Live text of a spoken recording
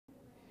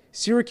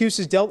Syracuse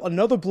has dealt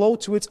another blow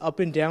to its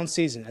up-and-down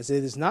season as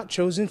it is not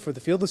chosen for the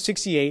field of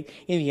 68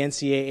 in the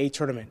NCAA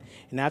tournament.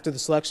 And after the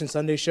Selection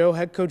Sunday show,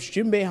 head coach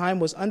Jim Boeheim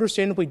was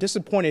understandably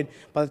disappointed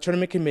by the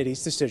tournament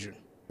committee's decision.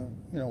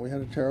 You know, we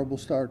had a terrible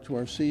start to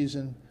our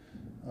season.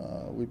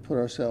 We put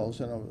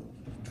ourselves in a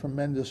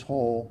tremendous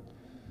hole,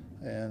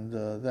 and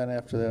then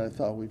after that I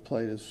thought we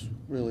played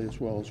really as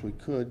well as we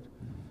could.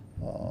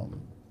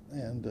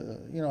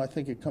 You know, I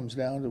think it comes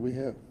down to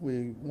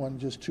we won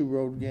just 2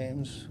 road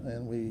games,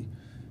 and we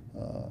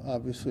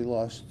obviously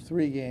lost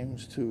 3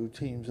 games to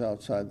teams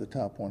outside the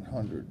top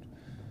 100.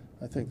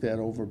 I think that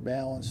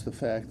overbalanced the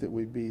fact that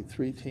we beat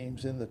 3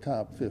 teams in the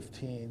top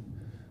 15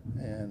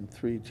 and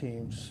 3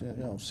 teams,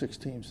 you know, 6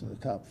 teams in the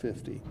top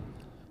 50.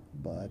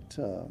 But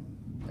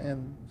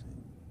and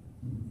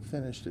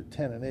finished at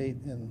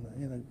 10-8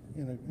 in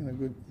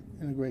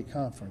a great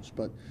conference.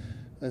 But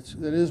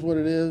that is what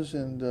it is,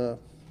 and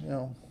you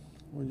know,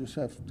 we just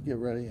have to get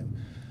ready and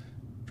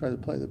try to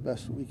play the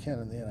best that we can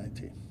in the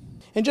NIT.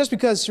 And just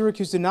because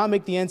Syracuse did not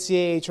make the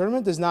NCAA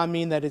tournament does not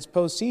mean that its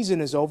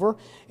postseason is over.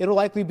 It'll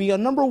likely be a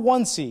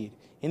 #1 seed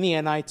in the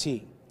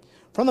NIT.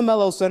 From the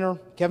Mello Center,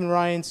 Kevin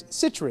Ryan's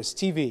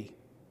CitrusTV.